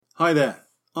Hi there,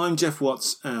 I'm Jeff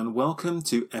Watts and welcome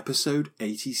to episode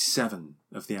 87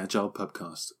 of the Agile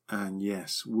Pubcast. And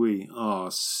yes, we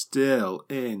are still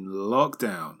in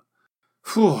lockdown.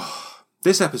 Whew.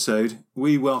 This episode,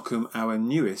 we welcome our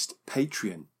newest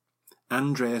Patreon,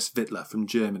 Andreas Wittler from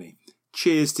Germany.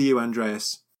 Cheers to you,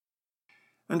 Andreas.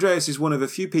 Andreas is one of a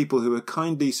few people who are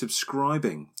kindly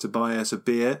subscribing to buy us a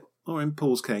beer, or in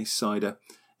Paul's case, cider,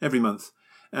 every month.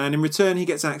 And in return, he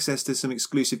gets access to some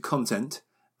exclusive content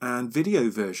and video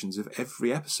versions of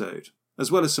every episode,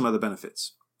 as well as some other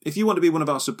benefits. If you want to be one of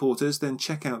our supporters, then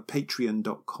check out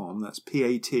patreon.com, that's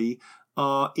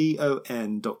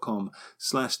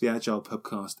patreon.com/The Agile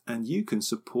Pubcast, and you can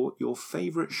support your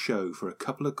favourite show for a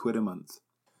couple of quid a month.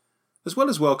 As well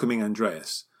as welcoming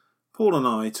Andreas, Paul and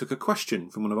I took a question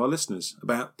from one of our listeners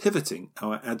about pivoting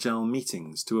our Agile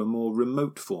meetings to a more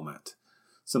remote format,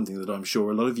 something that I'm sure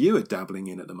a lot of you are dabbling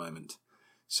in at the moment.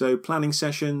 So planning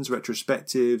sessions,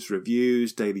 retrospectives,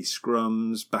 reviews, daily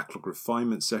scrums, backlog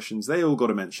refinement sessions, they all got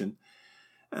a mention.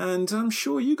 And I'm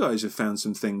sure you guys have found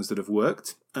some things that have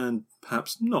worked and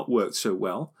perhaps not worked so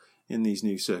well in these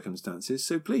new circumstances.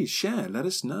 So please share, let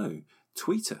us know,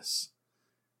 tweet us.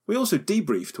 We also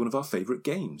debriefed one of our favourite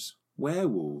games,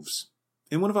 Werewolves.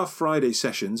 In one of our Friday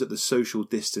sessions at the Social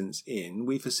Distance Inn,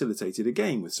 we facilitated a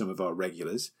game with some of our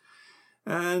regulars.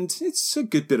 And it's a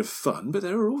good bit of fun, but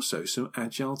there are also some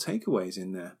agile takeaways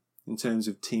in there in terms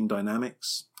of team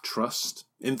dynamics, trust,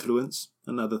 influence,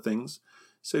 and other things.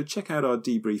 So check out our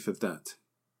debrief of that.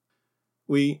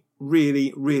 We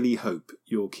really hope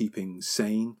you're keeping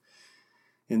sane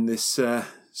in this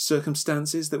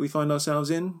circumstances that we find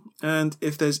ourselves in. And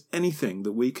if there's anything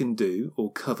that we can do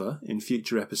or cover in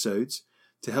future episodes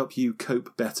to help you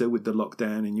cope better with the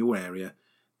lockdown in your area,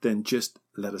 then just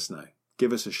let us know.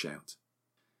 Give us a shout.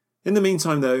 In the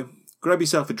meantime, though, grab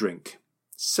yourself a drink,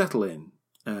 settle in,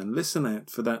 and listen out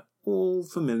for that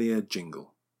all-familiar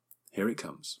jingle. Here it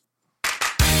comes.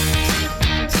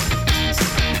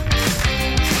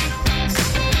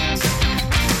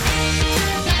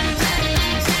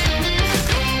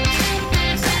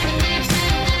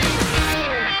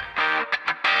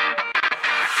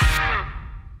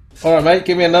 All right, mate,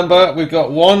 give me a number. We've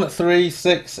got 1, 3,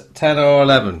 6, 10 or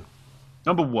 11.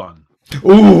 Number 1.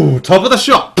 Ooh, top of the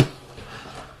shop.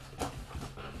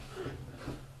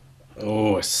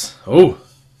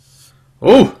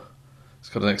 It's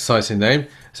got an exciting name.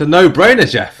 It's a no-brainer,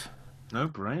 Jeff.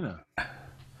 No-brainer.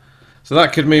 So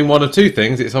that could mean one of two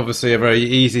things. It's obviously a very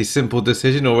easy, simple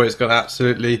decision, or it's got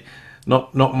absolutely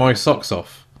knock my socks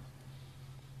off.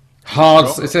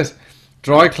 Hard. It says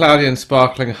dry, cloudy, and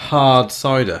sparkling hard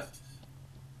cider.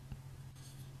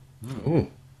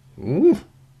 Ooh.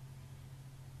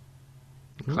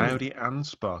 Cloudy and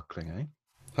sparkling, eh?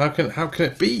 How can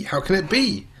it be? How can it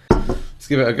be? Let's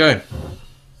give it a go.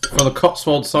 From the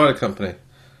Cotswold Cider Company.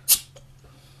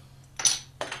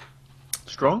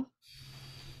 Strong?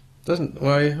 It doesn't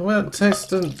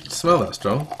smell that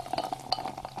strong.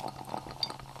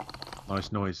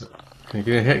 Nice noise. Can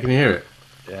you hear it?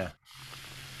 Yeah.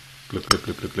 Glug, glug,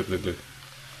 glug, glug, glug, glug, glug.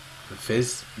 The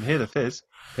fizz. You hear the fizz?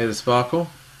 Hear the sparkle.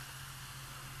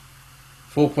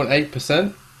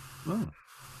 4.8%.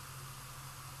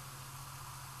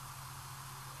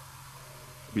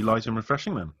 Be light and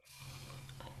refreshing then.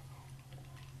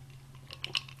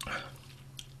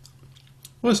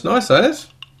 Well, it's nice, that is.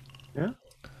 Yeah.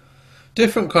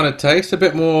 Different kind of taste. A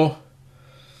bit more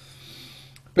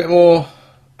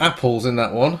apples in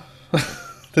that one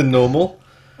than normal.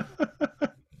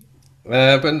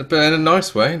 But in a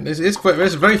nice way.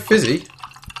 It's very fizzy.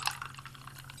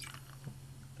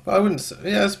 But I wouldn't.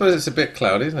 Yeah, I suppose it's a bit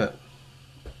cloudy, isn't it?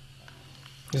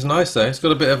 It's nice though. It's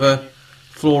got a bit of a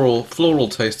floral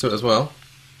taste to it as well.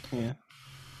 Yeah.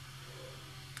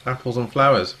 Apples and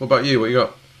flowers. What about you? What you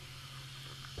got?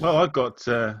 Well, I've got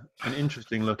an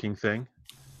interesting looking thing.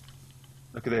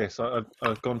 Look at this.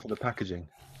 I've gone for the packaging.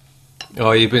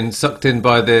 Oh, you've been sucked in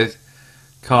by the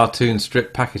cartoon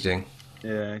strip packaging.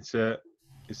 Yeah, it's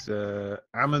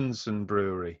Amundsen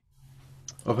Brewery.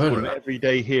 I've heard of An it.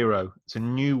 everyday hero. It's a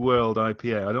New World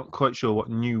IPA. I'm not quite sure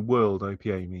what New World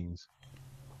IPA means.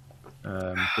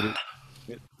 But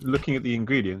looking at the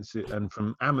ingredients, and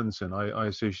from Amundsen, I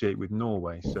associate with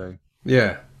Norway. So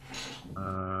Yeah.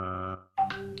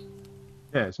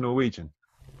 It's Norwegian.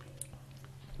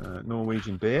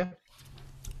 Norwegian beer,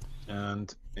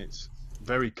 and it's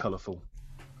very colourful.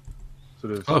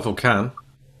 Colourful can.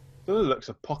 Sort of looks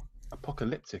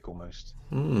apocalyptic almost.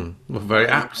 Well, very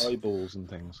apt. Eyeballs and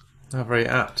things. Oh, very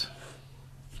apt.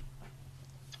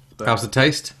 But How's the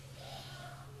taste?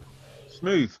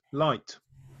 smooth, light.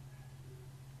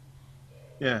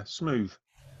 Yeah, smooth.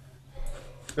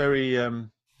 very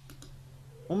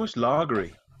almost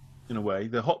lagery in a way.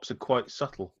 The hops are quite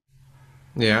subtle.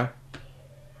 Yeah.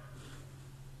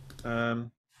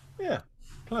 Yeah,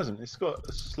 pleasant. It's got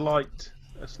a slight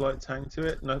tang to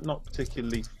it. No, not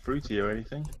particularly fruity or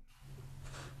anything.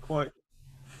 Quite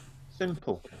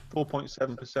simple.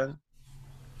 4.7%.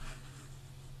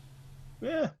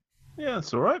 Yeah,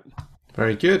 that's all right.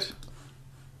 Very good.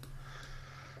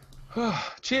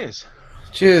 Cheers.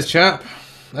 Cheers, chap.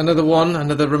 Another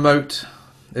remote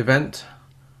event.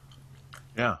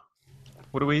 Yeah.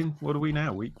 What are we in? What are we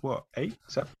now? Week what? 8?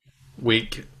 7?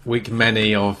 Week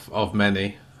many of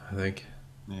many, I think.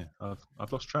 Yeah,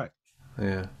 I've lost track.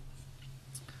 Yeah.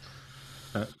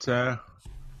 But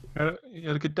you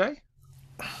had a good day?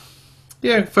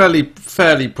 Yeah, fairly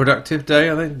productive day,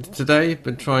 I think, today.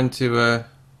 Been trying to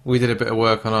we did a bit of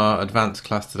work on our advanced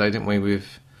class today, didn't we?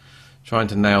 We've trying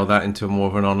to nail that into more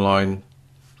of an online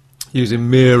using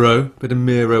Miro. Bit of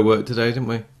Miro work today, didn't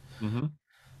we? Mm-hmm.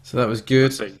 So that was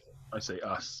good. I say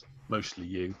us, mostly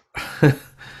you.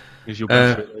 Because you're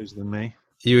better at those than me.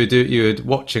 You were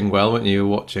watching well, weren't you? You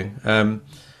were watching. No,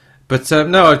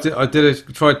 I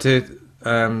tried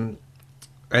to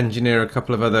engineer a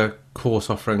couple of other course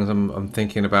offerings I'm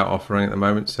thinking about offering at the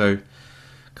moment. So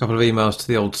a couple of emails to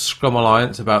the old Scrum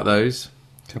Alliance about those.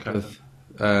 A couple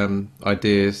of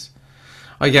ideas.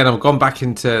 Again, I've gone back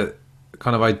into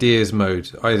kind of ideas mode.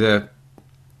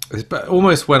 It's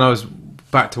almost when I was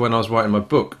back to when I was writing my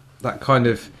book. That kind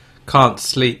of can't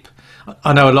sleep.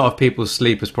 I know a lot of people's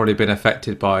sleep has probably been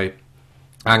affected by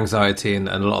anxiety and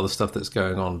a lot of the stuff that's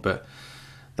going on, but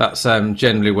that's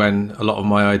generally when a lot of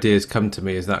my ideas come to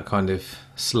me, is that kind of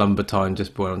slumber time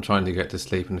just when I'm trying to get to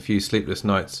sleep, and a few sleepless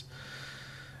nights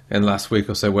in the last week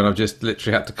or so when I've just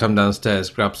literally had to come downstairs,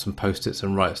 grab some post-its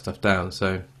and write stuff down.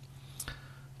 So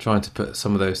trying to put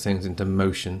some of those things into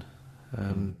motion.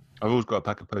 I've always got a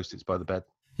pack of post-its by the bed.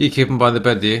 You keep them by the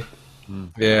bed, do you?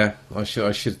 Yeah, I should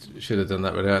have done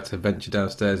that. Really, I had to venture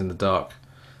downstairs in the dark.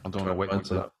 I don't want to wake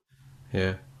people up.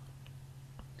 Yeah.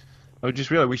 I just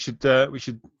realised we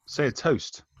should say a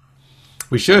toast.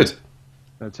 We should.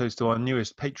 A toast to our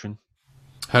newest patron.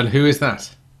 And who is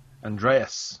that?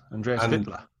 Andreas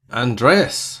Fittler.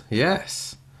 Andreas,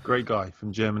 yes. Great guy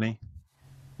from Germany.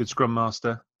 Good Scrum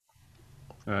Master.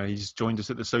 He's joined us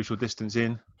at the Social Distance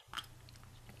Inn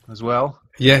as well.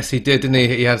 Yes, he did, didn't he?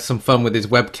 He had some fun with his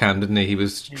webcam, didn't he? He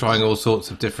was trying all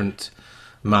sorts of different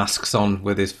masks on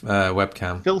with his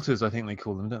webcam. Filters, I think they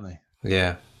call them, don't they?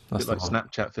 Yeah. That's like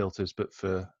Snapchat filters, but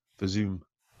for Zoom.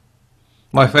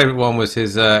 My favourite one was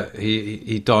his.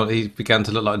 He began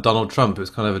to look like Donald Trump. It was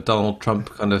kind of a Donald Trump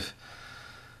kind of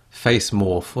face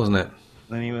morph, wasn't it?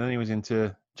 Then he was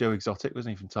into Joe Exotic,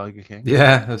 wasn't he, from Tiger King?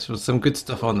 Yeah, there was some good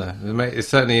stuff on there. It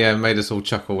certainly made us all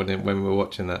chuckle when we were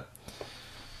watching that.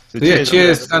 So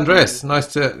cheers, Andres. Nice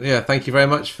to thank you very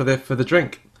much for the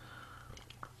drink.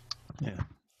 Yeah,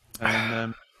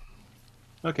 and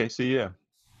okay, so yeah.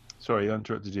 Sorry, I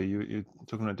interrupted you. You're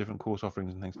talking about different course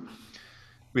offerings and things.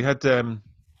 We had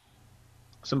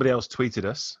somebody else tweeted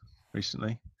us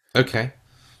recently. Okay.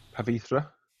 Pavithra.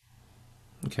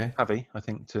 Okay. Pavi, I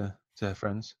think, to her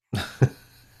friends.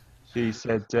 She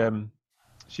said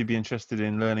she'd be interested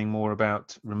in learning more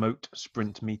about remote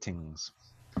sprint meetings.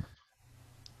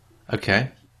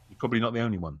 Okay. You're probably not the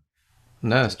only one.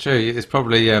 No, it's true. It's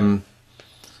probably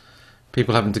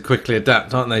people having to quickly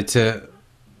adapt, aren't they, to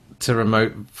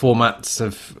remote formats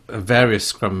of various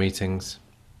Scrum meetings.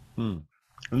 And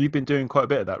you've been doing quite a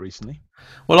bit of that recently.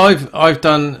 Well,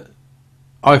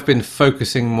 I've been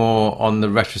focusing more on the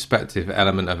retrospective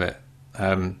element of it.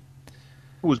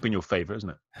 Always been your favourite, isn't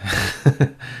it?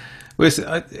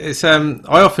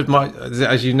 I offered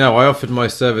I offered my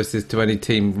services to any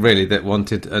team really that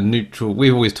wanted a neutral.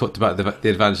 We've always talked about the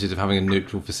advantages of having a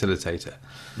neutral facilitator.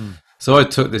 So I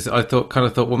took this. I thought,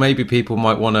 well, maybe people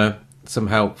might want some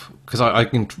help, because I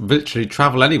can literally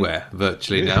travel anywhere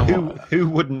virtually now. Who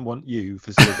wouldn't want you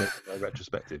facilitating a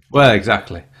retrospective? Well,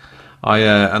 exactly.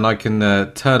 I can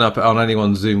turn up on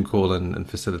anyone's Zoom call and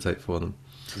facilitate for them.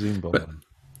 Zoom ball.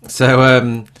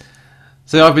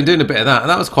 So I've been doing a bit of that, and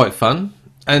that was quite fun.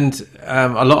 And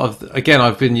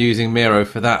I've been using Miro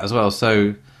for that as well.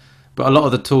 So, but a lot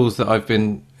of the tools that I've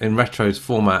been in retros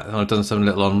format, and I've done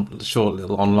some short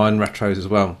little online retros as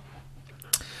well.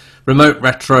 Remote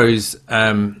retros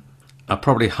are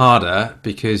probably harder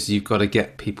because you've got to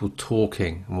get people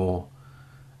talking more,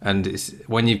 and it's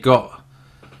when you've got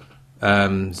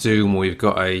Zoom or you've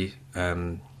got a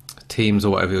Teams or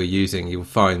whatever you're using, you'll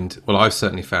find. Well, I've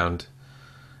certainly found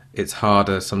it's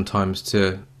harder sometimes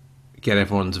to get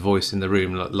everyone's voice in the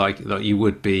room like you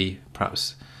would be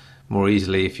perhaps more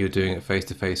easily if you're doing it face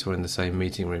to face or in the same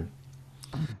meeting room.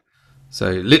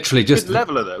 So literally just It's a good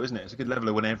leveler, though, isn't it? It's a good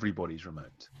leveler when everybody's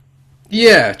remote.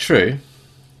 Yeah, true.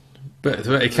 But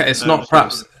it's not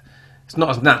perhaps it's not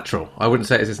as natural. I wouldn't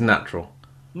say it's as natural.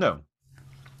 No,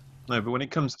 but when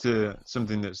it comes to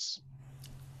something that's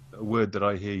a word that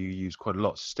I hear you use quite a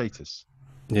lot, status.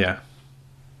 Yeah.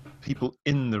 People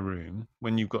in the room,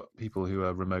 when you've got people who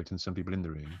are remote and some people in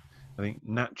the room, I think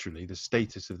naturally the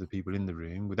status of the people in the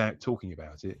room, without talking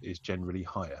about it, is generally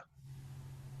higher.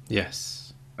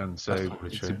 Yes. And so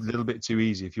it's a little bit too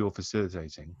easy if you're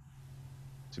facilitating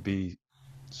to be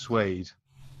swayed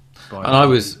by. And I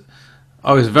was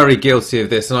very guilty of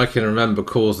this, and I can remember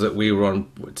calls that we were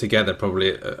on together,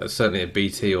 probably certainly at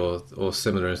BT or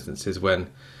similar instances, when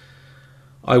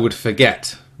I would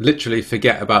literally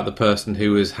forget about the person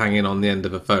who was hanging on the end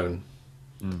of a phone.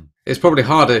 It's probably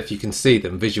harder if you can see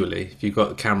them visually, if you've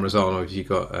got cameras on or if you've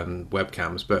got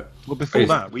webcams. But before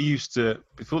that,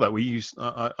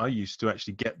 I used to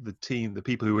actually get the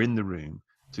people who were in the room,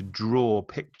 to draw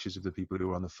pictures of the people who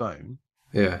were on the phone.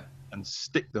 Yeah. And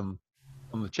stick them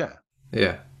on the chair.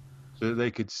 Yeah. So that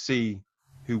they could see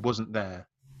who wasn't there.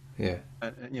 Yeah.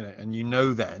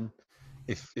 And then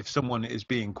if someone is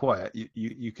being quiet,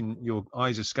 you can, your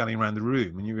eyes are scanning around the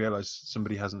room and you realise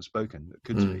somebody hasn't spoken that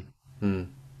could speak.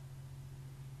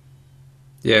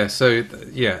 Yeah, so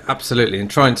yeah, absolutely. And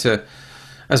trying to,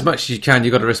 as much as you can,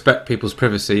 you've got to respect people's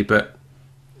privacy, but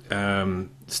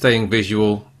staying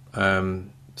visual,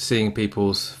 seeing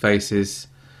people's faces,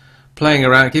 playing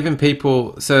around, giving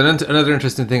people. So another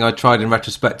interesting thing I tried in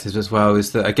retrospective as well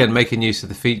is that, again, making use of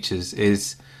the features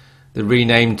is the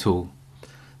rename tool.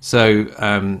 So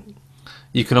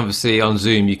you can obviously on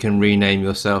Zoom you can rename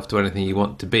yourself to anything you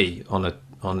want to be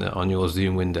on your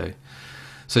Zoom window.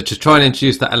 So to try and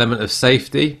introduce that element of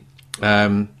safety,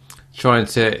 trying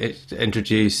to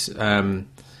introduce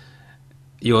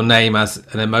your name as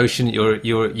an emotion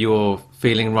you're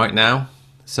feeling right now.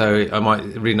 So I might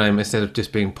rename, instead of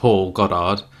just being Paul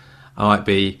Goddard, I might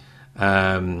be what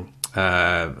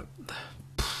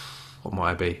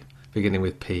might I be? Beginning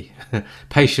with P.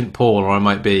 Patient Paul, or I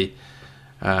might be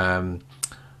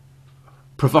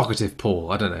provocative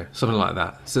Paul. I don't know, something like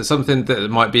that. So something that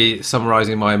might be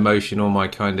summarising my emotion or my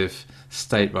kind of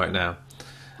state right now.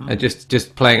 And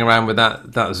just playing around with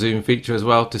that Zoom feature as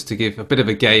well, just to give a bit of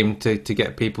a game to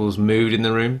get people's mood in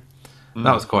the room.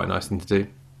 That was quite a nice thing to do.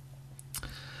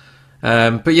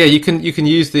 But yeah, you can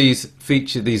use these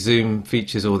Zoom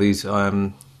features or these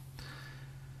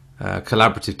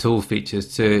collaborative tool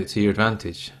features to your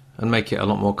advantage and make it a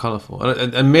lot more colourful.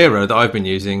 And Miro, that I've been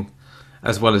using,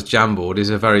 as well as Jamboard,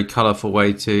 is a very colourful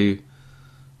way to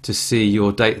see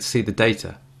your data, see the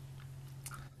data.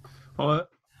 Well,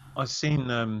 I've seen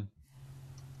more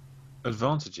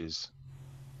advantages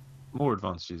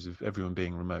of everyone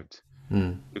being remote.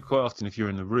 But quite often, if you're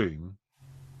in the room,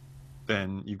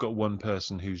 then you've got one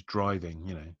person who's driving.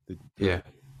 You know,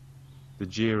 the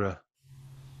Jira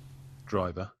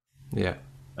driver. Yeah.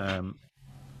 And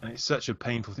it's such a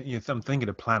painful thing. I'm thinking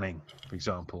of planning, for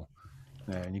example,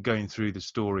 and you're going through the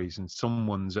stories, and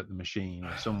someone's at the machine,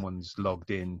 or someone's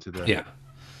logged in to the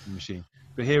machine.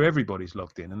 But here, everybody's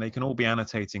logged in, and they can all be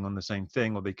annotating on the same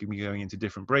thing, or they can be going into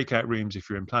different breakout rooms if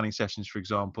you're in planning sessions, for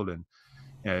example, and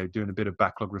doing a bit of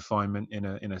backlog refinement in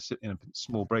a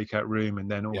small breakout room,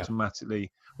 and then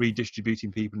automatically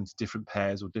redistributing people into different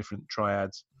pairs or different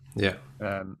triads. Yeah.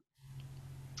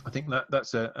 I think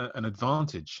that's an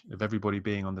advantage of everybody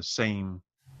being on the same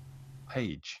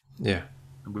page. Yeah.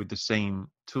 And with the same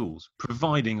tools,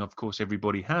 providing, of course,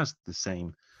 everybody has the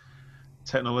same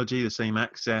technology, the same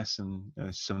access, and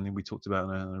something we talked about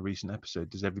in a recent episode.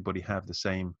 Does everybody have the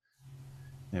same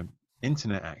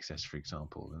internet access, for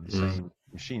example, and the same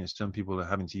machine? Some people are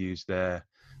having to use their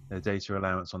data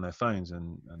allowance on their phones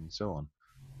and so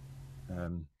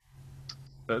on.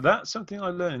 But that's something I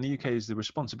learned in the UK, is the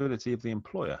responsibility of the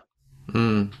employer.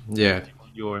 Yeah. If you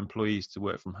want your employees to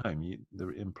work from home, the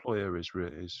employer is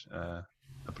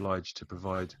obliged to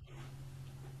provide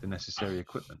the necessary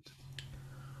equipment.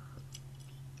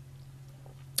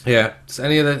 Yeah. So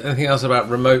anything else about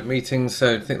remote meetings?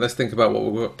 So let's think about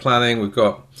what we're planning. We've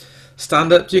got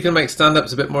stand-ups. You can make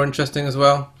stand-ups a bit more interesting as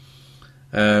well.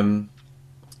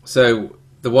 So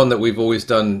the one that we've always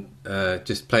done,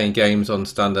 just playing games on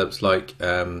stand-ups, like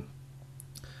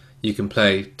you can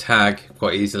play tag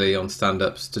quite easily on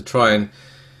stand-ups to try and,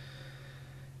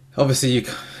 obviously,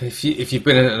 if you've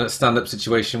been in a stand-up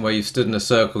situation where you've stood in a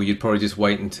circle, you'd probably just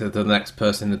wait until the next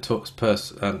person in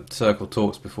the circle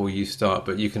talks before you start.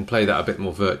 But you can play that a bit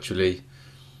more virtually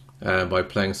by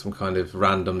playing some kind of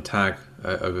random tag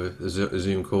over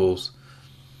Zoom calls.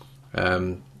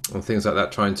 and things like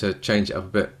that, trying to change it up a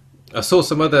bit. I saw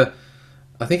some other,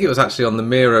 I think it was actually on the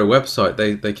Miro website,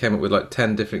 they came up with like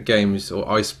 10 different games or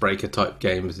icebreaker type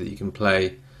games that you can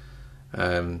play.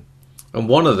 And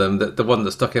one of them, the one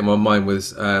that stuck in my mind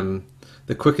was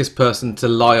the quickest person to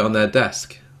lie on their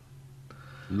desk.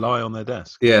 Lie on their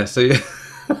desk? Yeah, so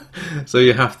so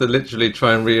you have to literally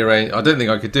try and rearrange. I don't think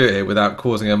I could do it here without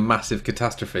causing a massive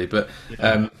catastrophe, but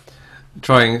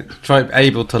try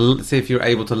able to see if you're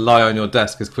able to lie on your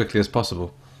desk as quickly as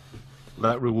possible.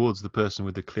 That rewards the person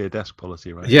with the clear desk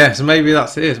policy, right? Yeah, so maybe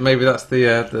that's it. Maybe that's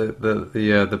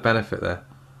the benefit there.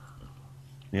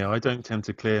 Yeah, I don't tend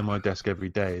to clear my desk every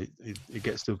day. It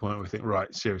gets to a point where I think,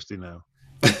 right, seriously now,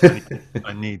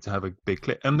 I need to have a big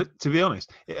clear. And to be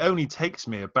honest, it only takes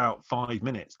me about 5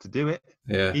 minutes to do it.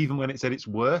 Yeah. Even when it's at its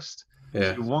worst.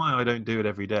 Yeah. So why I don't do it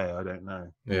every day, I don't know.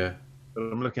 Yeah. But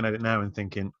I'm looking at it now and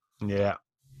thinking, yeah,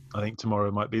 I think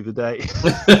tomorrow might be the day.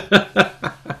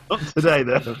 Not today,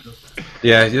 though.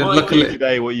 Yeah, luckily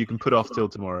today, what you can put off till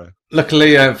tomorrow.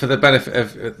 Luckily, for the benefit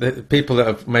of the people that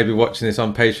are maybe watching this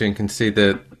on Patreon, can see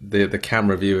the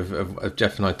camera view of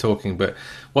Jeff and I talking. But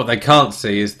what they can't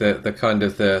see is the kind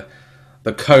of the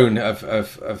cone of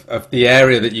the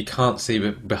area that you can't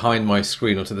see behind my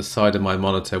screen or to the side of my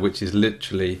monitor, which is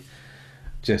literally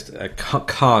just a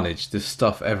carnage. There's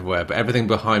stuff everywhere, but everything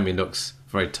behind me looks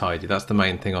very tidy. That's the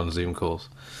main thing on Zoom calls.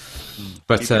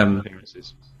 But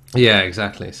yeah,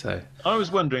 exactly. So I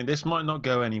was wondering, this might not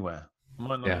go anywhere.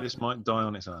 This might die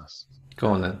on its ass. Go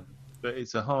on then. But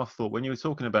it's a half thought. When you were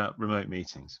talking about remote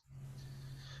meetings,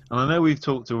 and I know we've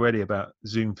talked already about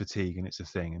Zoom fatigue, and it's a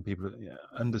thing, and people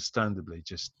are understandably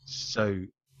just so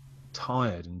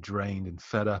tired and drained and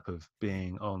fed up of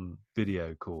being on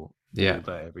video call all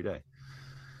day, every day.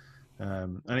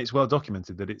 And it's well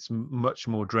documented that it's much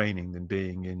more draining than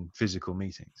being in physical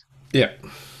meetings. Yeah.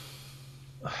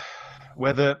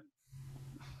 Whether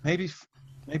maybe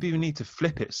we need to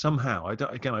flip it somehow. I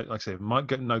don't. Again, like I say, it might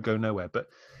go nowhere. But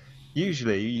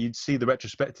usually, you'd see the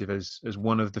retrospective as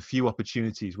one of the few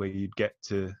opportunities where you'd get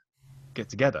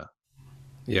together.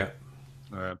 Yeah.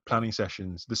 Planning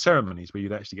sessions, the ceremonies where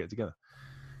you'd actually get together.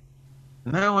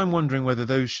 Now I'm wondering whether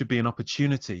those should be an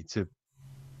opportunity to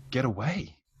get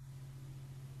away.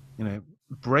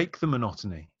 Break the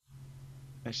monotony.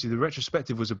 Actually, the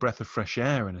retrospective was a breath of fresh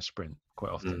air in a sprint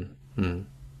quite often. Mm.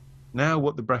 Now,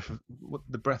 what the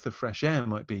breath of fresh air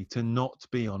might be to not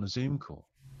be on a Zoom call.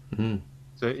 Mm.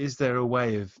 So, is there a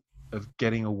way of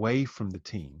getting away from the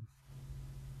team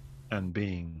and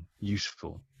being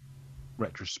useful,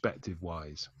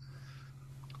 retrospective-wise?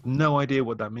 No idea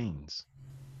what that means.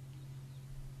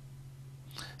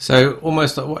 So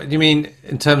almost, what do you mean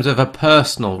in terms of a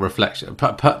personal reflection,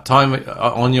 time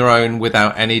on your own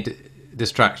without any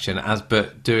distraction,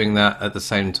 but doing that at the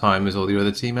same time as all the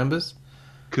other team members?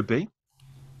 Could be.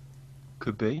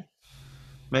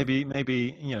 Maybe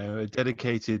a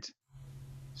dedicated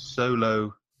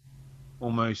solo,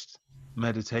 almost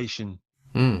meditation,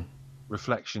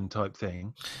 reflection type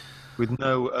thing, with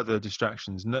no other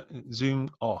distractions. No, Zoom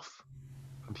off,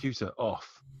 computer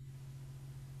off.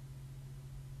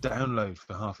 Download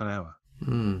for half an hour,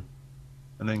 and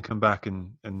then come back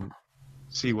and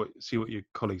see what your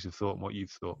colleagues have thought and what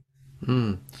you've thought.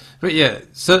 But yeah,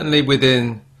 certainly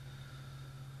within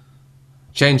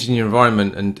changing your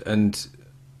environment and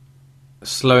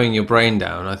slowing your brain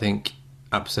down, I think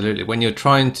absolutely. When you're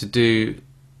trying to do,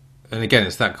 and again,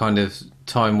 it's that kind of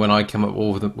time when I come up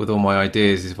with all my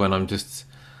ideas is when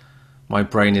my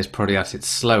brain is probably at its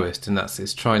slowest, and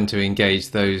it's trying to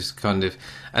engage those kind of,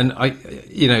 and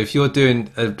if you're doing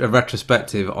a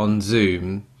retrospective on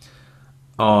Zoom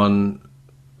on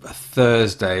a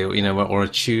Thursday or a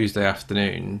Tuesday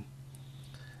afternoon,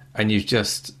 and you've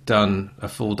just done a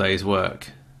full day's work,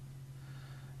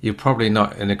 you're probably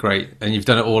not in a great, and you've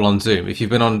done it all on Zoom. If you've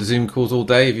been on Zoom calls all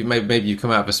day, if you maybe you've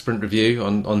come out of a sprint review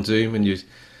on Zoom and you've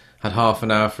had half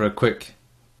an hour for a quick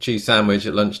cheese sandwich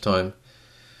at lunchtime,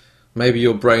 maybe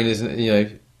your brain isn't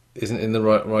in the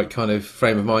right kind of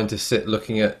frame of mind to sit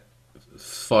looking at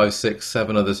 5, 6,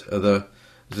 7 other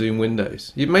Zoom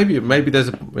windows. Maybe there's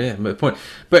a point,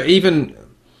 but even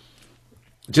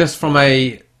just from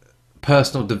a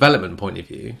personal development point of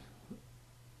view,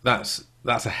 that's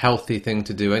a healthy thing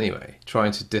to do anyway.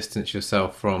 Trying to distance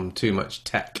yourself from too much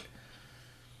tech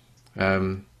at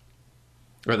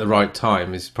the right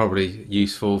time is probably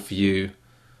useful for you.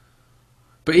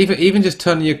 But even just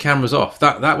turning your cameras off,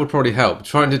 that would probably help.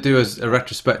 Trying to do a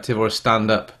retrospective or a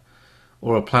stand-up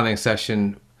or a planning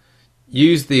session,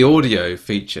 use the audio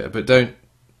feature, but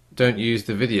don't use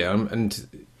the video. And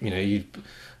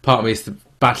part of me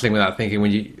battling with that, thinking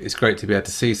it's great to be able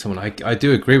to see someone. I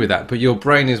do agree with that, but your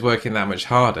brain is working that much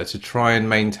harder to try and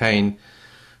maintain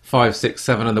 5, 6,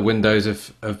 7 other windows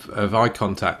of eye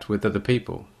contact with other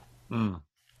people.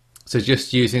 So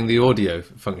just using the audio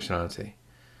functionality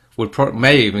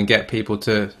may even get people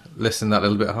to listen that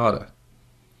little bit harder.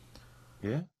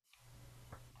 Yeah.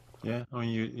 I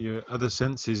mean, your other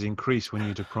senses increase when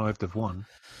you're deprived of one.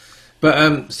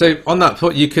 But so on that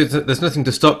point, there's nothing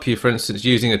to stop you, for instance,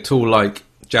 using a tool like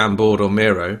Jamboard or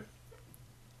Miro.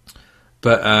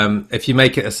 But if you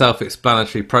make it a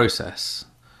self-explanatory process,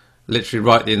 literally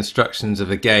write the instructions of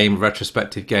a game,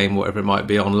 retrospective game, whatever it might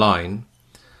be, online,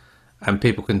 and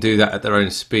people can do that at their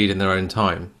own speed in their own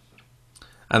time.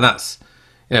 And that's,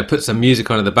 put some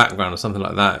music on in the background or something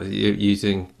like that,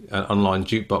 using an online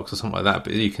jukebox or something like that.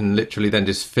 But you can literally then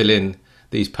just fill in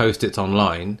these post-its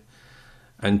online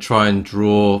and try and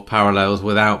draw parallels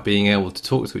without being able to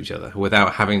talk to each other,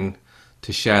 without having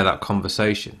to share that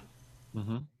conversation.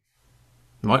 Mm-hmm.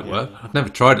 Might work. I've never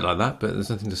tried it like that, but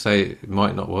there's nothing to say it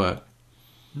might not work.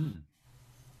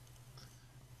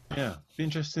 Yeah, be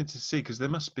interesting to see, because there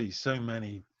must be so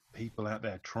many people out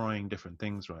there trying different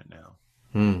things right now.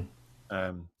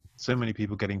 So many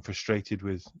people getting frustrated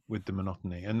with the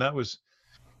monotony, and that was,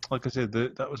 like I said,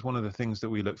 that was one of the things that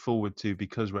we look forward to,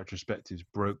 because retrospectives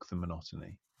broke the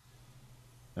monotony.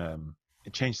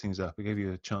 It changed things up. It gave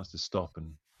you a chance to stop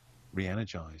and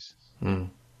re-energize,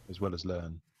 as well as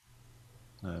learn.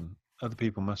 Other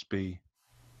people must be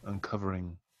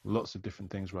uncovering lots of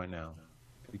different things right now.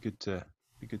 It'd be good to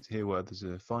hear what others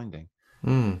are finding.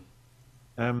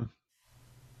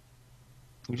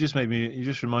 You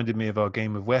just reminded me of our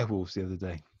game of werewolves the other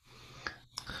day.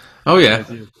 Oh yeah,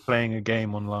 playing a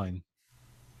game online.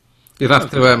 You'll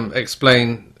have to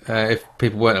explain if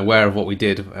people weren't aware of what we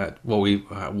did, what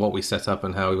we set up,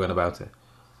 and how we went about it.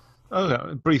 Oh,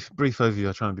 yeah. Brief overview.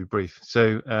 I'll try and be brief.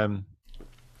 So,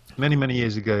 many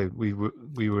years ago, we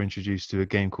were introduced to a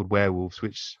game called Werewolves,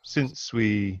 which, since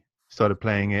we started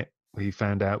playing it, we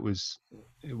found out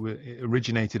it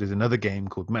originated as another game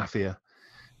called Mafia,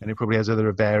 and it probably has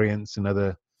other variants and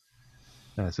other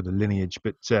sort of lineage.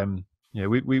 But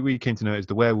we came to know it as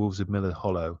the Werewolves of Miller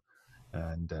Hollow,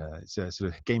 and it's a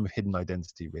sort of game of hidden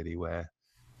identity, really, where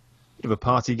bit of a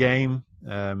party game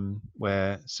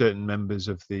where certain members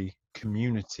of the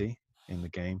community in the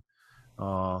game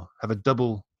have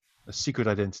a secret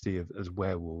identity as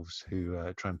werewolves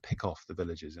who try and pick off the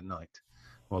villagers at night,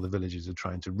 while the villagers are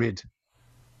trying to rid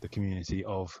the community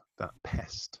of that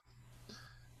pest.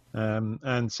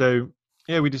 And so,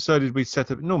 we decided we'd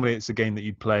set up. Normally, it's a game that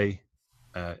you'd play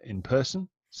in person,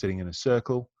 sitting in a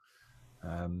circle.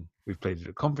 We've played it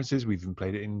at conferences. We've even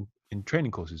played it in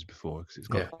training courses before, because it's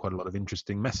got quite a lot of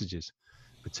interesting messages,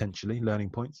 potentially learning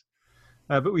points.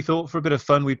 But we thought, for a bit of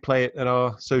fun, we'd play it at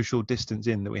our social distance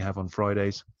inn that we have on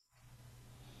Fridays.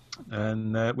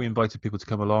 And we invited people to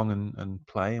come along and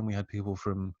play. And we had people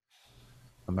from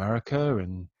America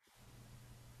and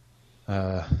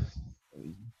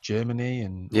Germany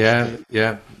and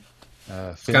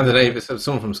Scandinavia.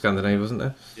 Someone from Scandinavia, wasn't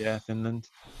there? Yeah, Finland,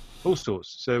 all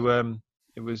sorts. So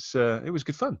it was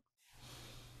good fun.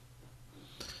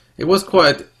 It was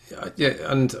quite,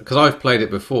 and because I've played it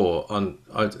before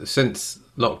since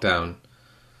lockdown,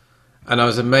 and I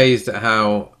was amazed at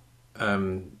how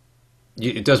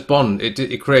it does bond.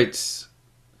 It creates.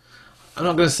 I'm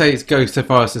not going to say it goes so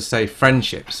far as to say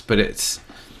friendships, but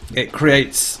it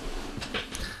creates.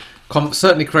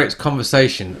 Certainly creates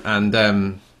conversation and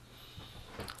a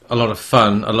lot of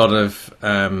fun, a lot of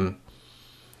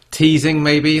teasing,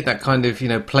 maybe that kind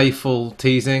of playful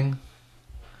teasing.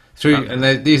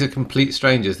 And these are complete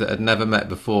strangers that had never met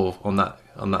before on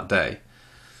that day.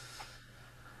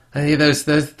 And there's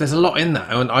a lot in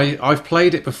that, and I've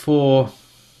played it before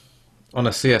on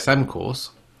a CSM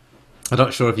course. I'm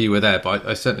not sure if you were there, but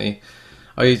I certainly.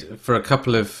 For a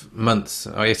couple of months,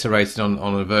 I iterated on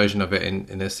a version of it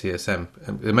in a CSM,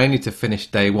 mainly to finish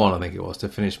day one. I think it was to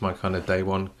finish my kind of day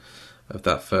one of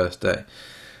that first day,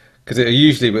 because it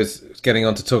usually was getting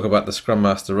on to talk about the Scrum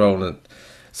Master role, and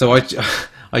so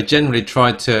I generally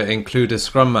tried to include a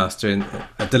Scrum Master in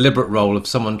a deliberate role of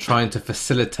someone trying to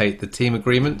facilitate the team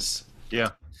agreements. Yeah.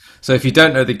 So if you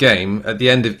don't know the game, at the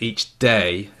end of each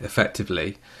day,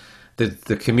 effectively,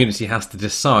 the community has to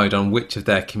decide on which of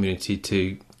their community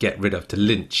to get rid of, to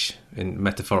lynch in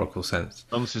metaphorical sense.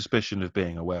 On suspicion of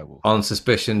being a werewolf. On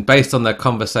suspicion, based on their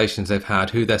conversations they've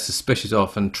had, who they're suspicious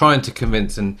of, and trying to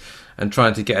convince and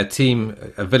trying to get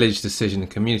a village decision, a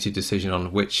community decision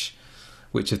on which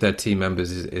of their team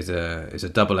members is a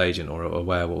double agent or a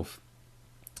werewolf.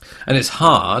 And it's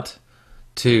hard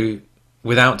to,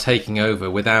 without taking over,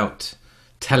 without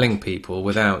telling people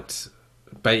without,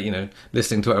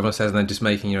 listening to what everyone says and then just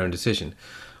making your own decision.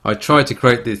 I try to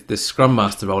create this Scrum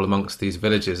Master role amongst these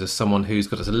villagers as someone who's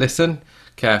got to listen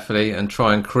carefully and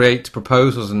try and create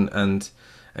proposals and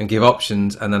give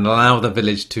options and then allow the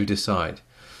village to decide.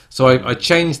 So I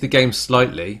changed the game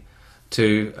slightly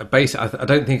to I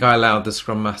don't think I allowed the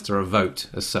Scrum Master a vote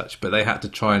as such, but they had to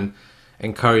try and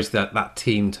encourage that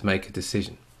team to make a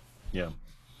decision. Yeah.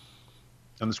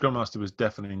 And the Scrum Master was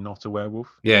definitely not a werewolf.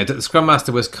 Yeah, the Scrum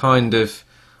Master was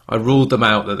I ruled them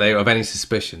out that they were of any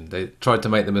suspicion. They tried to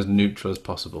make them as neutral as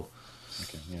possible.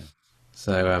 Okay, yeah.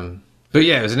 So, but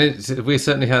yeah, we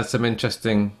certainly had some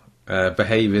interesting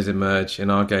behaviours emerge in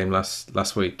our game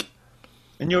last week.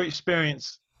 In your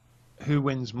experience, who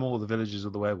wins more, the villagers or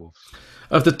the werewolves?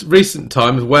 Of the recent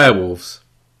times, werewolves.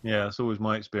 Yeah, that's always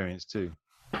my experience too.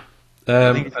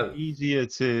 I think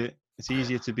it's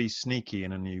easier to be sneaky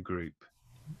in a new group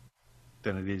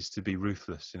than it is to be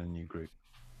ruthless in a new group.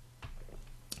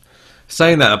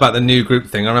 Saying that about the new group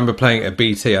thing, I remember playing at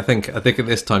BT. I think at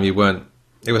this time you weren't.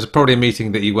 It was probably a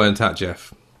meeting that you weren't at,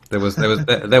 Jeff. There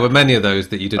were many of those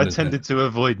that you didn't. I tended to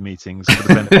avoid meetings for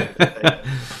the benefit.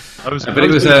 But it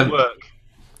was work.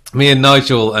 Me and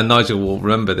Nigel will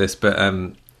remember this, but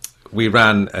we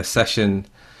ran a session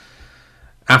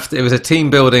after. It was a team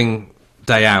building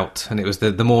day out, and it was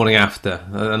the morning after.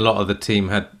 A lot of the team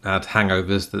had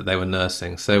hangovers that they were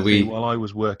nursing. So while I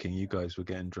was working, you guys were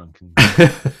getting drunk.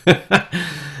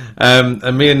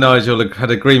 And me and Nigel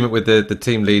had agreement with the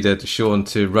team leader, Sean,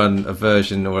 to run a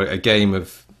version or a game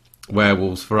of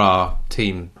werewolves for our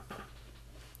team.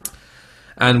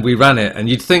 And we ran it, and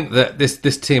you'd think that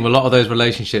this team, a lot of those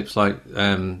relationships, like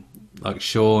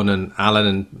Sean and Alan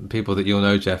and people that you'll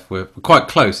know, Jeff, were quite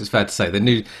close. It's fair to say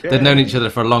they'd known each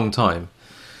other for a long time,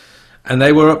 and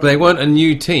they weren't a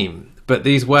new team, but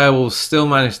these werewolves still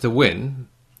managed to win.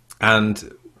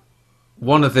 And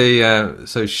one of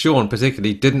so Sean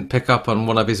particularly didn't pick up on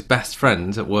one of his best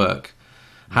friends at work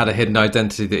had a hidden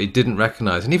identity that he didn't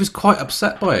recognise, and he was quite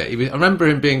upset by it. I remember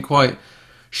him being quite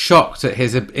shocked at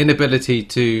his inability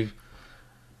to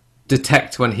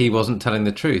detect when he wasn't telling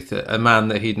the truth, a man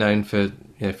that he'd known for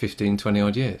 15, 20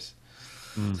 odd years.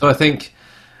 So I think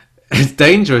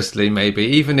dangerously, maybe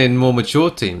even in more mature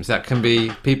teams, that can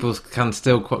be, people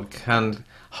can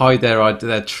hide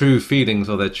their true feelings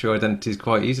or their true identities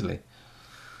quite easily.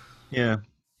 Yeah,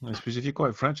 I suppose if you're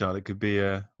quite fragile, it could be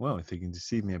if you can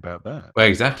deceive me about that. Well,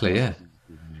 exactly, yeah.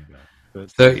 But,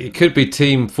 so it could be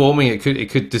team forming. It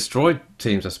could destroy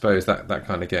teams, I suppose. That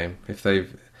kind of game,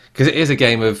 because it is a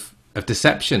game of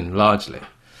deception largely.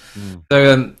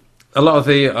 So a lot of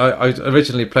I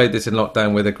originally played this in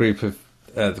lockdown with a group of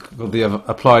the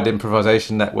Applied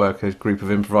Improvisation Network, a group of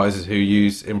improvisers who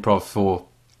use improv for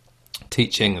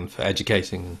teaching and for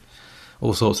educating and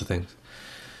all sorts of things.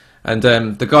 And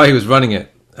the guy who was running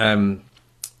it,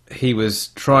 he was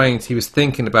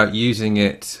thinking about using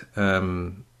it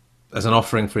as an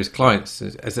offering for his clients,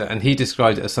 and he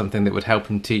described it as something that would help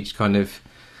him teach kind of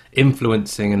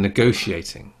influencing and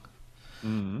negotiating.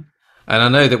 And I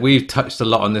know that we've touched a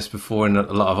lot on this before in a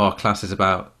lot of our classes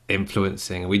about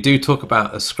influencing. We do talk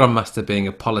about a Scrum Master being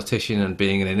a politician and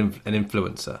being an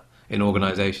influencer in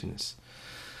organisations,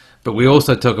 but we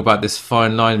also talk about this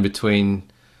fine line between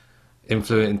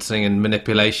influencing and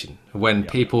manipulation, when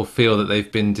people feel that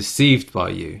they've been deceived by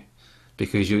you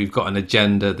because you've got an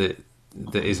agenda that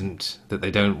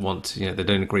they don't want, they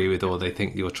don't agree with, or they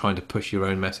think you're trying to push your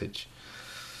own message.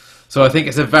 So I think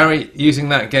it's using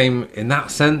that game in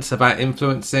that sense about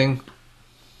influencing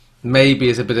maybe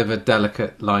is a bit of a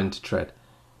delicate line to tread.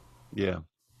 Yeah,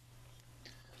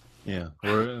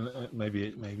 or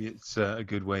maybe it's a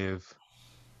good way of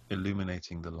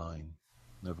illuminating the line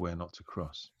of where not to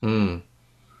cross.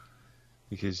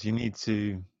 Because you need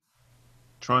to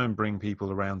try and bring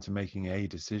people around to making a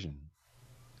decision.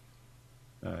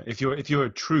 If you're a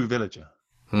true villager,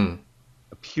 a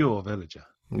pure villager,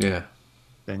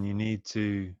 then you need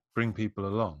to bring people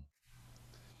along,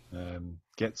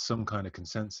 get some kind of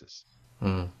consensus,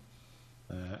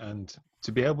 and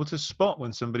to be able to spot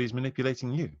when somebody's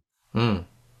manipulating you. And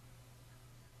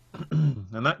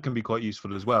that can be quite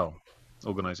useful as well,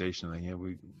 organisationally.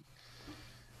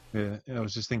 I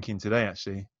was just thinking today,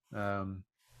 actually, the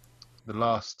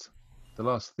last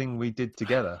thing we did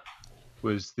together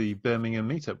was the Birmingham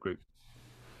meetup group.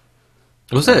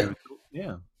 Was it?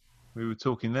 We were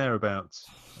talking there about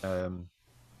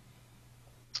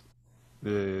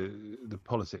the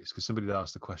politics, because somebody had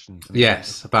asked the question.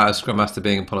 Yes, about a Scrum Master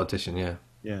being a politician.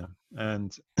 Yeah,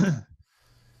 and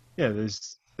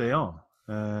they are,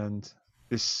 and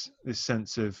this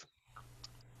sense of,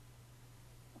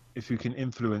 if you can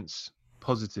influence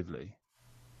positively,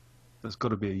 that's got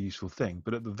to be a useful thing.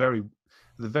 But at the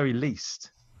very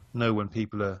least, know when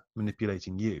people are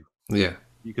manipulating you. Yeah.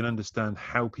 You can understand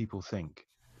how people think,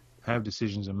 how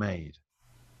decisions are made,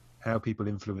 how people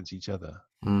influence each other,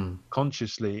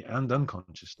 consciously and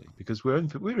unconsciously, because we're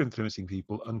influencing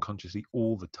people unconsciously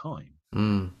all the time,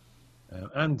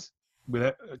 and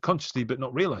without, consciously but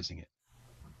not realizing it.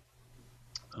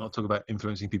 And I'll talk about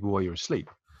influencing people while you're asleep.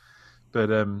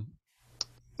 But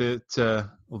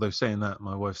although saying that,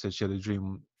 my wife said she had a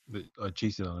dream that I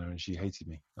cheated on her and she hated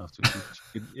me after.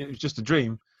 It was just a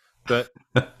dream, but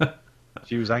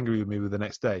she was angry with me the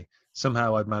next day.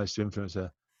 Somehow I'd managed to influence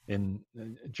her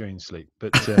during sleep.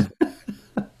 But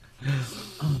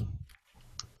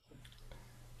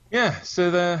yeah,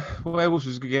 so the Werewolves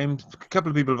was a good game. A couple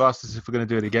of people have asked us if we're going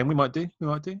to do it again. We might do.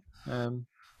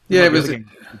 Yeah, it was. It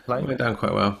went down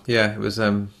quite well. Yeah, it was.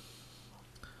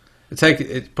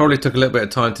 It probably took a little bit of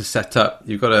time to set up.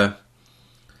 You've got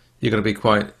to be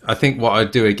quite. I think what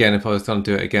I'd do again, if I was going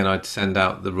to do it again, I'd send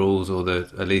out the rules or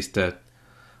at least an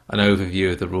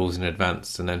overview of the rules in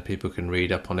advance, and then people can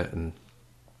read up on it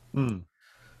and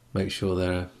make sure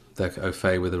they're au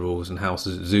fait with the rules and how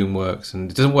Zoom works. And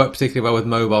it doesn't work particularly well with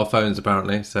mobile phones,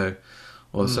 apparently. So,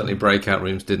 or certainly breakout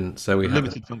rooms didn't. So we had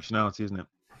limited functionality, isn't it?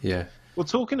 Yeah. Well,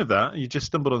 talking of that, you just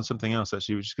stumbled on something else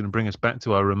actually, which is going to bring us back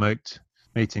to our remote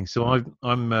meeting. So I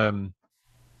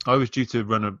was due to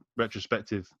run a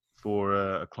retrospective for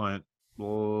a client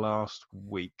last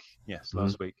week. Yes,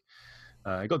 last week.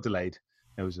 It got delayed.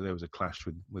 There was a clash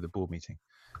with a board meeting.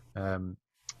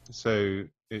 So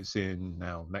it's in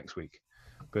now next week.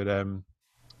 But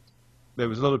there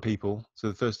was a lot of people.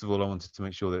 So first of all, I wanted to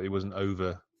make sure that it wasn't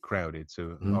overcrowded.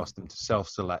 So I asked them to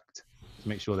self-select to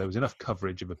make sure there was enough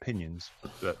coverage of opinions,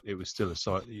 but it was still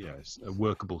a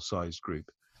workable sized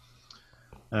group.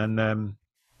 And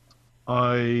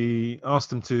I asked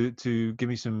them to give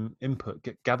me some input,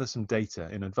 gather some data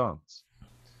in advance.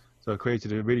 So I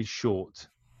created a really short,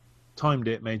 timed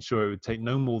it, made sure it would take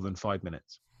no more than 5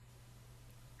 minutes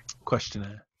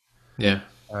questionnaire. Yeah.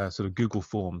 Sort of Google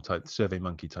form type,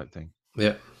 SurveyMonkey type thing.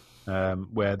 Yeah.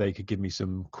 Where they could give me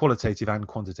some qualitative and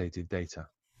quantitative data.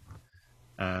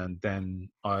 And then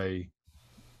I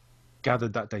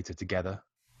gathered that data together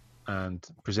and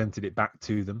presented it back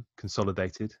to them,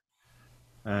 consolidated,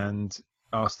 and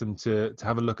asked them to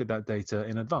have a look at that data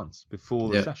in advance before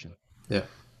the session. Yeah.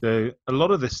 So a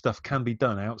lot of this stuff can be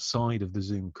done outside of the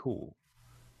Zoom call.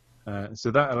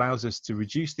 So that allows us to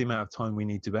reduce the amount of time we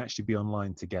need to actually be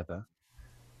online together,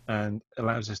 and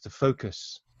allows us to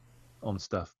focus on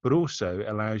stuff, but also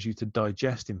allows you to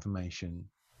digest information,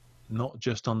 not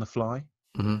just on the fly.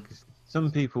 Some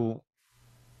people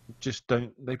just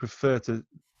they prefer to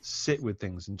sit with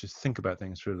things and just think about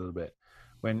things for a little bit,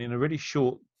 when in a really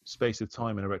short space of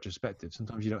time in a retrospective,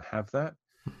 sometimes you don't have that.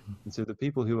 And so the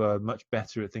people who are much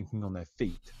better at thinking on their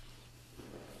feet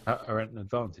are at an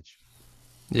advantage.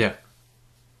 Yeah.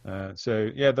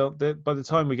 So yeah, by the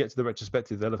time we get to the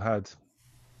retrospective, they'll have had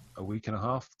a week and a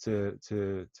half to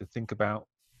think about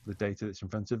the data that's in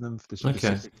front of them for the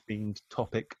specific themed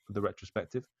topic of the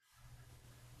retrospective.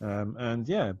 And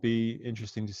yeah, it'd be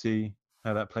interesting to see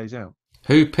how that plays out.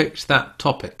 Who picked that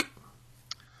topic?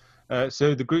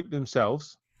 So the group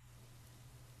themselves,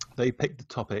 they picked the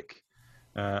topic,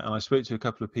 and I spoke to a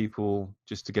couple of people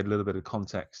just to get a little bit of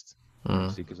context,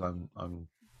 obviously, because I'm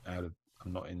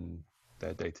not in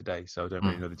their day to day, so I don't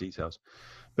really know the details,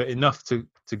 but enough to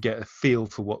get a feel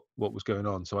for what was going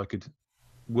on, so I could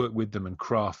work with them and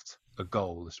craft a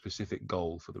specific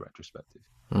goal for the retrospective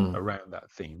around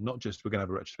that theme. Not just we're going to have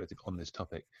a retrospective on this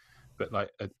topic, but like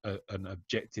an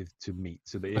objective to meet.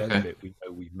 So at the end of it, we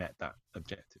know we've met that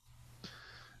objective,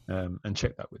 and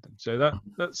check that with them. So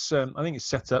that's I think it's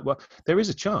set up well. There is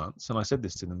a chance, and I said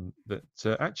this to them, that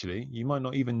actually you might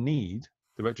not even need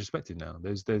the retrospective now.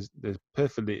 There's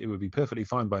it would be perfectly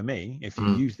fine by me if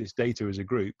you use this data as a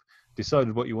group,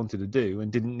 decided what you wanted to do,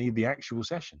 and didn't need the actual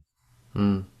session.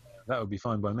 That would be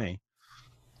fine by me.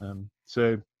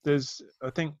 So there's, I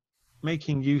think,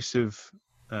 making use of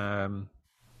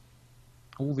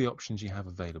all the options you have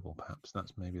available. Perhaps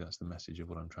that's the message of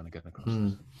what I'm trying to get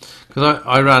across. Because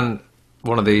I ran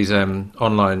one of these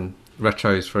online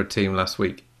retros for a team last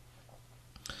week.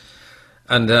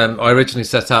 And I originally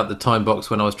set out the time box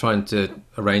when I was trying to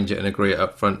arrange it and agree it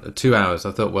up front at 2 hours.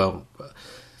 I thought, well,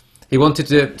 he wanted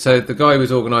to... So the guy who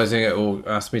was organising it or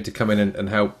asked me to come in and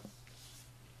help.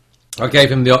 I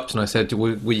gave him the option. I said,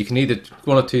 well, you can either...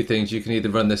 One or two things. You can either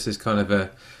run this as kind of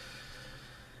a...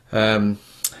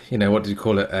 what did you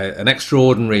call it? An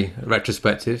extraordinary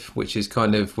retrospective, which is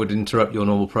kind of would interrupt your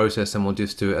normal process, and we'll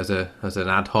just do it as an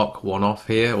ad hoc one-off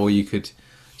here, or you could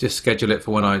just schedule it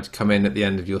for when I come in at the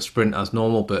end of your sprint as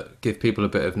normal, but give people a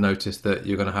bit of notice that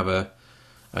you're going to have a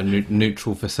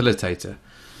neutral facilitator.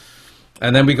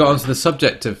 And then we got onto the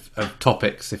subject of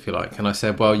topics, if you like, and I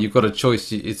said, well, you've got a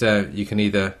choice. You can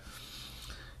either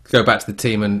go back to the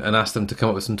team and ask them to come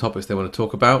up with some topics they want to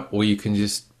talk about, or you can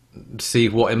just see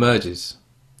what emerges.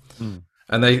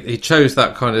 And he chose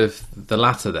that kind of the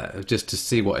latter there, just to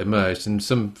see what emerged, and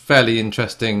some fairly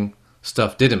interesting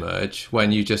stuff did emerge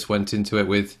when you just went into it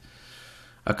with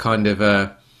a kind of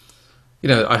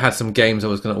I had some games I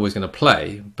was always going to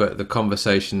play, but the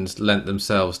conversations lent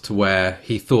themselves to where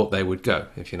he thought they would go,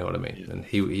 if you know what I mean. And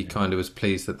he kind of was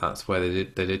pleased that that's where they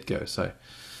did go. So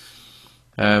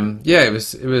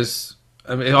it was.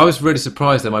 I mean, I was really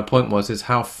surprised. That my point is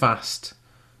how fast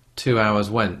 2 hours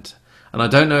went, and I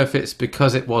don't know if it's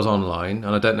because it was online,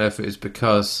 and I don't know if it was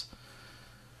because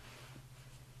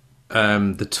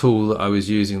the tool that I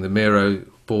was using, the Miro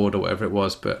board or whatever it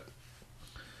was, but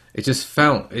it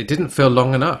didn't feel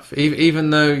long enough. Even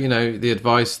though, the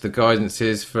advice, the guidance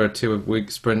is for a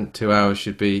 2-week sprint, 2 hours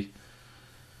should be.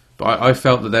 But I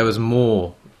felt that there was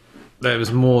more. There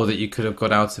was more that you could have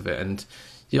got out of it. And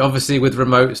obviously with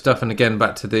remote stuff, and again,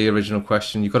 back to the original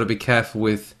question, you've got to be careful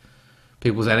with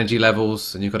people's energy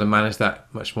levels, and you've got to manage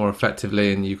that much more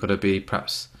effectively, and you've got to be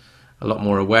perhaps a lot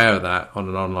more aware of that on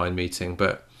an online meeting.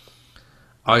 But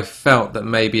I felt that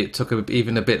maybe it took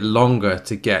even a bit longer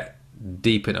to get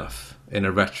deep enough in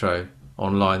a retro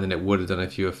online than it would have done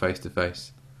if you were face to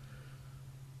face.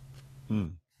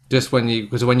 Just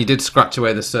because when you did scratch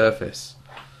away the surface,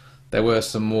 there were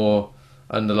some more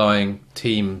underlying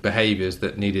team behaviours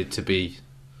that needed to be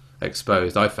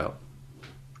exposed, I felt.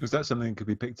 Was that something that could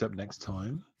be picked up next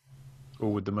time,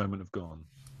 or would the moment have gone?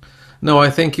 No, I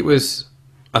think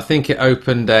it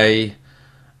opened an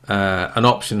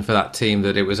option for that team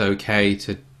that it was okay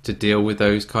to deal with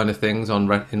those kind of things in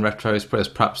retros, whereas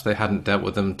perhaps they hadn't dealt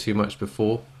with them too much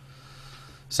before.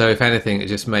 So if anything, it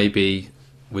just maybe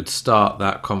would start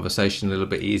that conversation a little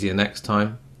bit easier next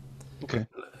time. Okay.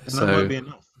 And that might be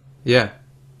enough. Yeah.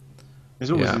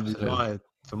 There's always a desire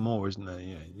for more, isn't there?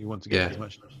 Yeah. You want to get as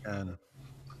much as you can.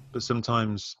 But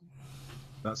sometimes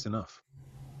that's enough.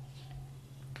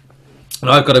 And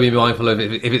I've got to be mindful of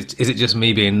is it just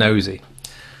me being nosy?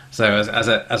 So as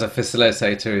a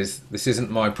facilitator, this isn't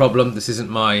my problem. This isn't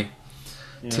my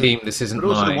team. This isn't but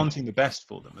also my wanting the best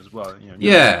for them as well.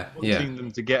 Wanting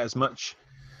them to get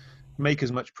make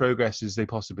as much progress as they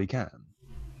possibly can.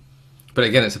 But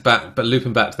again, it's about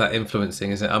looping back to that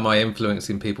influencing. Is it? Am I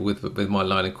influencing people with my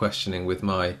line of questioning, with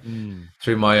my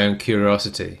through my own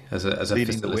curiosity as a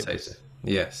facilitator?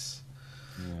 Yes.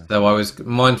 Yeah. So I was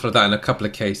mindful of that in a couple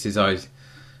of cases. I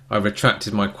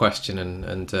retracted my question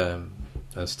and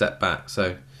stepped back.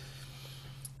 So,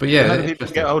 but yeah, how do people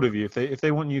get hold of you if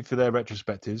they want you for their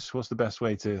retrospectives? What's the best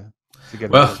way to get?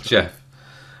 Well, Jeff.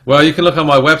 Well, you can look on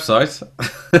my website.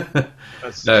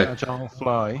 That's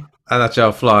AgileFly. And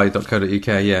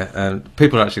agilefly.co.uk, yeah.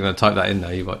 People are actually going to type that in now,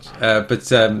 you watch.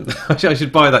 But I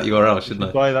should buy that URL, shouldn't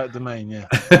I? Buy that domain, yeah.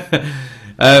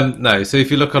 No, so if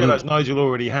you look on... As Nigel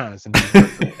already has, and he's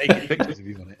got naked pictures of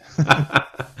you on it.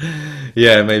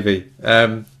 Yeah, maybe.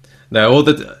 No,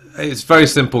 it's very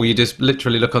simple. You just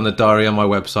literally look on the diary on my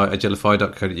website,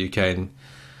 agilefly.co.uk, and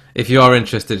if you are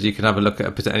interested, you can have a look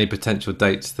at any potential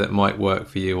dates that might work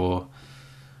for you, or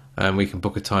we can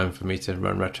book a time for me to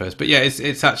run retros. But yeah,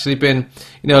 it's actually been,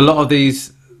 a lot of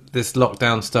this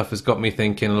lockdown stuff has got me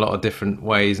thinking a lot of different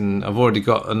ways, and I've already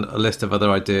got a list of other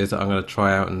ideas that I'm going to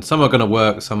try out, and some are going to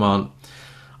work, some aren't.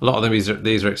 A lot of them,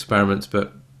 these are experiments,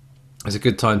 but it's a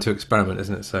good time to experiment,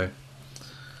 isn't it? So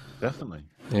definitely.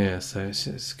 Yeah, so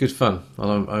it's good fun.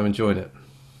 I'm enjoying it.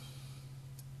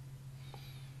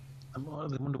 I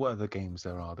wonder what other games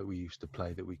there are that we used to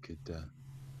play that we could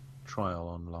trial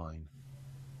online.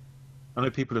 I know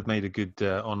people have made a good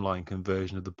online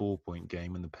conversion of the ballpoint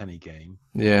game and the penny game.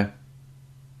 Yeah.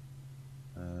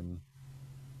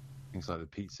 Things like the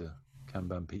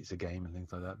Kanban pizza game and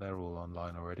things like that, they're all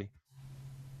online already.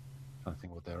 I don't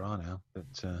think what there are now, but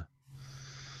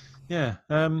yeah.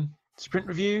 Sprint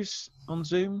reviews on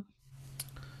Zoom?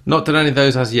 Not done any of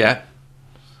those as yet,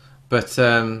 but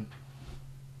so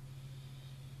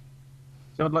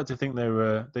I'd like to think they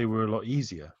were a lot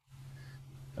easier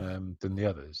than the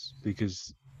others,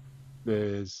 because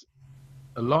there's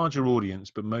a larger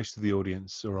audience, but most of the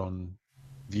audience are on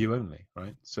view only,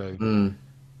 right? So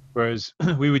whereas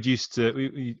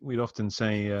we'd often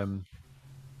say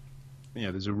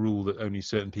there's a rule that only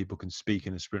certain people can speak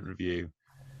in a sprint review,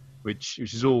 which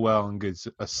is all well and good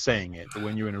us saying it, but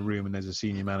when you're in a room and there's a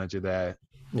senior manager there,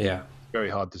 Yeah. very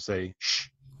hard to say shh.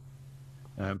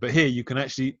 But here you can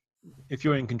actually, if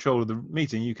you're in control of the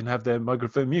meeting, you can have their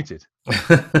microphone muted.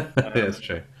 That's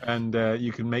true. And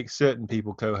you can make certain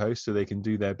people co-host so they can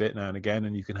do their bit now and again,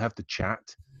 and you can have the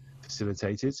chat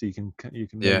facilitated, so you can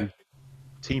maybe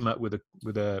team up with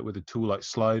a tool like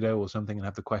Slido or something and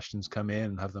have the questions come in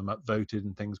and have them upvoted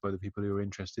and things by the people who are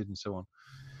interested and so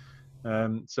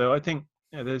on. So I think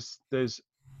there's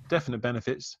definite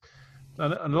benefits,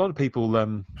 and a lot of people.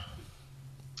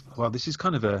 Well, this is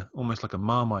kind of almost like a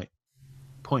Marmite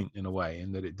point in a way,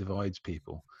 in that it divides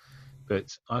people.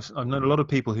 But I've known a lot of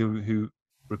people who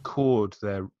record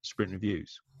their sprint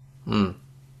reviews.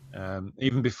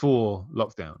 Even before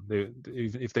lockdown,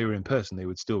 if they were in person, they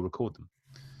would still record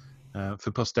them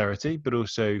for posterity, but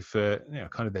also for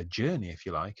kind of their journey, if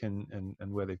you like, and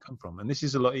where they've come from. And this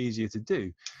is a lot easier to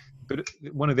do. But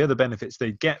one of the other benefits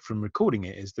they get from recording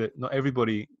it is that not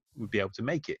everybody would be able to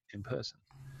make it in person,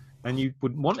 and you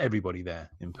wouldn't want everybody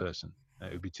there in person.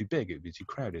 It would be too big, it would be too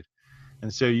crowded,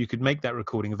 and so you could make that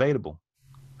recording available,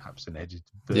 perhaps an edited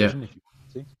version if you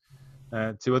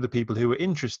want to other people who are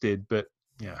interested but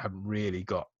haven't really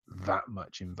got that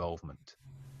much involvement.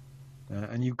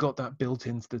 And you've got that built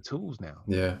into the tools now.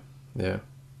 Yeah.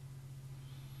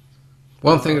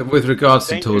 One thing with regards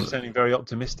to tools, sounding very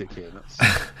optimistic here.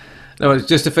 No,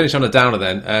 just to finish on a downer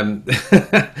then.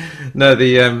 No,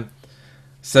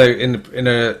 so in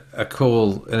a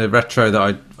call in a retro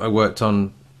that I worked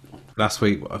on last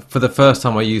week, for the first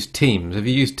time I used Teams. Have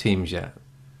you used Teams yet?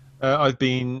 I've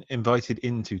been invited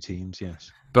into Teams,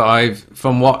 yes. But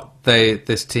from what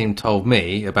this team told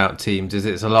me about Teams, is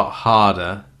it's a lot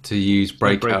harder to use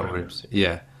breakout rooms.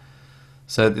 Yeah.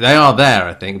 So they are there,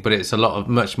 I think, but it's a lot of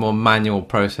much more manual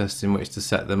process in which to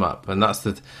set them up, and that's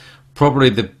probably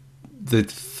the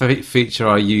feature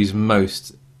I use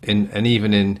most and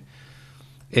even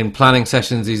in planning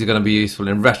sessions. These are going to be useful.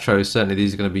 In retros, certainly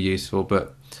these are going to be useful,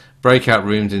 but breakout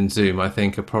rooms in Zoom, I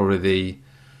think, are probably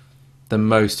the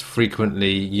most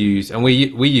frequently used, and we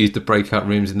used the breakout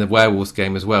rooms in the Werewolves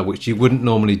game as well, which you wouldn't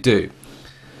normally do.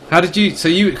 How did you? So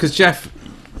because Jeff,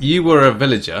 you were a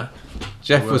villager.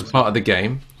 Jeff was part of the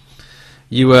game.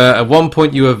 You were at one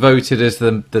point you were voted as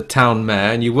the town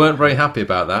mayor, and you weren't very happy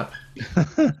about that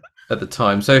at the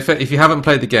time. So if you haven't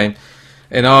played the game,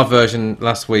 in our version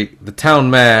last week, the town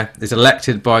mayor is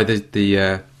elected by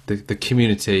the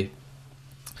community.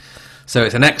 So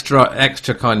it's an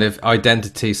extra kind of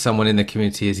identity someone in the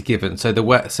community is given. So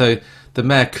the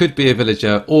mayor could be a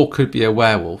villager or could be a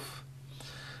werewolf.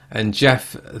 And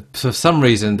Jeff, for some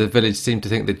reason, the village seemed to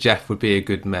think that Jeff would be a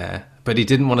good mayor, but he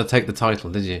didn't want to take the title,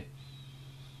 did you?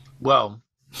 Well,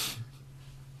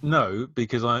 no,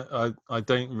 because I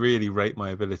don't really rate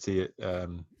my ability at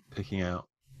picking out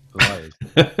liars.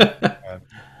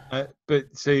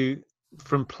 But so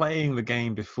from playing the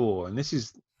game before, and this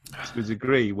is to a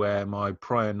degree where my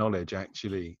prior knowledge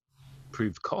actually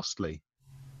proved costly,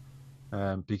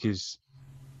 because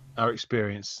our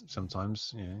experience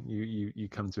sometimes, you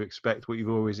come to expect what you've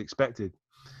always expected.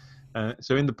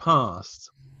 So in the past,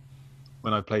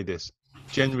 when I played this,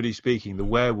 generally speaking, the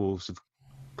werewolves have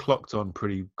clocked on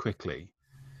pretty quickly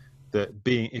that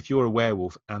if you're a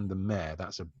werewolf and the mayor,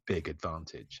 that's a big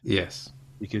advantage. Yes,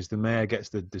 because the mayor gets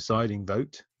the deciding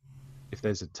vote if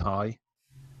there's a tie.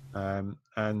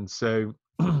 And so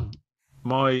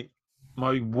my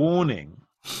warning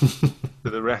to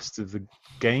the rest of the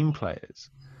game players,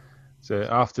 so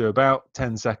after about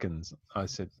 10 seconds, I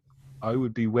said, I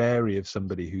would be wary of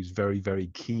somebody who's very, very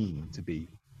keen to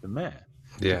be the mayor.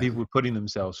 Yeah. People were putting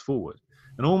themselves forward.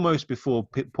 And almost before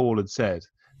Paul had said,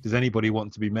 does anybody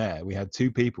want to be mayor? We had two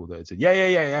people that had said,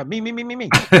 yeah, me.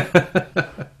 And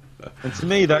to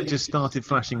me, that just started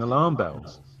flashing alarm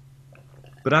bells.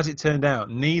 But as it turned out,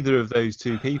 neither of those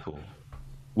two people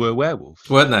were werewolves.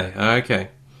 Weren't they? Oh, okay.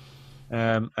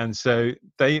 And so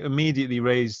they immediately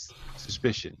raised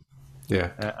suspicion.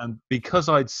 Yeah. And because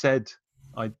I'd said,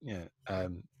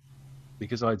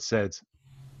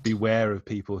 beware of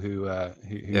people who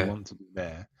want to be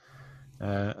there,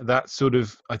 that sort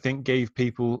of, I think, gave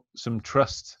people some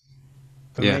trust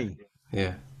for me.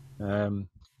 Yeah.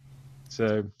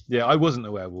 So, I wasn't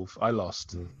a werewolf. I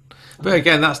lost. But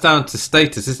again, that's down to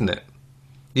status, isn't it?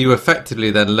 You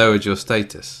effectively then lowered your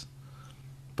status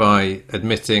by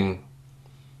admitting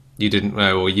you didn't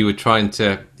know, or you were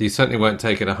you certainly weren't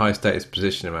taking a high status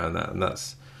position around that, and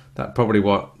that probably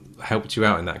what helped you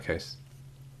out in that case.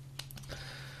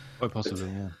 Quite possibly,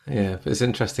 yeah. Yeah, but it's an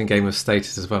interesting game of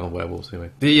status as well, werewolves, anyway.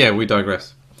 But yeah, we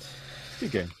digress.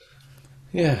 Good game.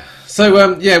 Yeah.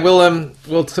 So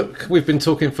we've been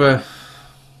talking for.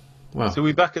 Well, So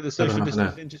we're back at the social half an hour.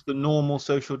 distancing, just the normal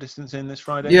social distancing this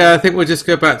Friday? Yeah, I think we'll just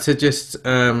go back to just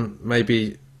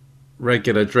maybe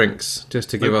regular drinks, just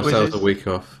to give No ourselves quizzes? a week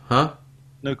off. Huh?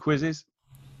 No quizzes?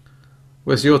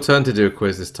 Well, it's your turn to do a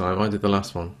quiz this time. I did the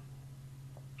last one.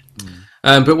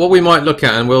 But what we might look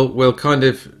at, and we'll kind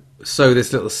of sow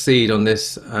this little seed on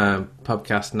this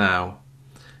podcast now,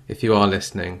 if you are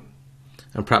listening,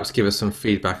 and perhaps give us some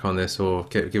feedback on this or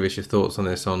give us your thoughts on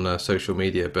this on social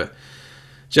media. But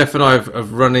Jeff and I are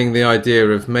running the idea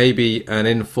of maybe an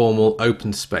informal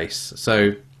open space.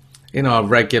 So in our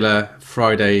regular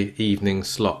Friday evening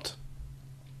slot,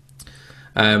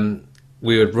 we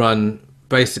would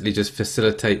basically just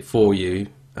facilitate for you.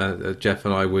 Jeff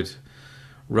and I would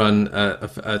run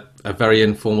a very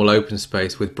informal open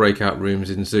space with breakout rooms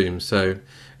in Zoom. So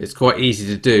it's quite easy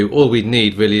to do. All we'd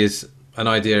need really is an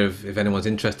idea of if anyone's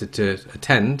interested to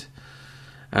attend,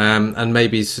 and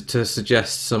maybe to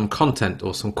suggest some content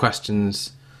or some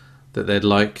questions that they'd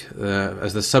like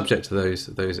as the subject to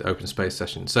those open space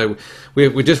sessions. So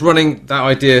we're just running that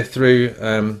idea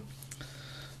through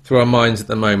our minds at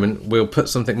the moment. We'll put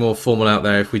something more formal out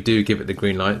there if we do give it the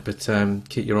green light, but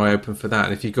keep your eye open for that.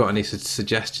 And if you've got any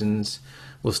suggestions,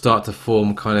 we'll start to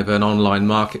form kind of an online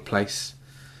marketplace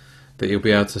that you'll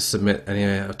be able to submit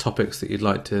any topics that you'd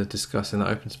like to discuss in that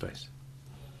open space.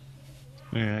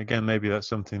 Yeah, again, maybe that's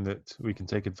something that we can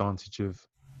take advantage of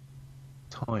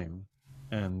time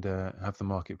and have the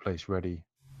marketplace ready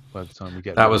by the time we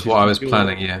get there. That was what I was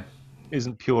planning, yeah.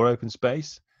 Isn't pure open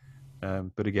space,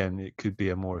 but again, it could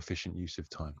be a more efficient use of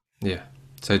time. Yeah,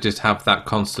 so just have that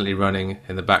constantly running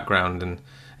in the background, and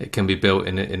it can be built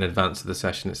in advance of the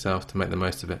session itself to make the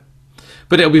most of it.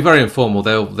 But it'll be very informal.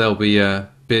 There'll be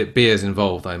beers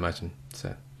involved, I imagine.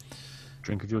 So,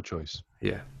 drink of your choice.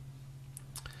 Yeah.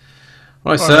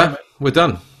 Right, sir. Right, we're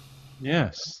done.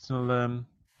 Yes. Well,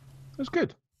 that's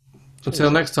good. Cheers.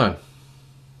 Until next time.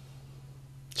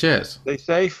 Cheers. Stay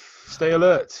safe. Stay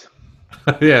alert.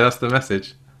 Yeah, that's the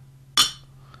message.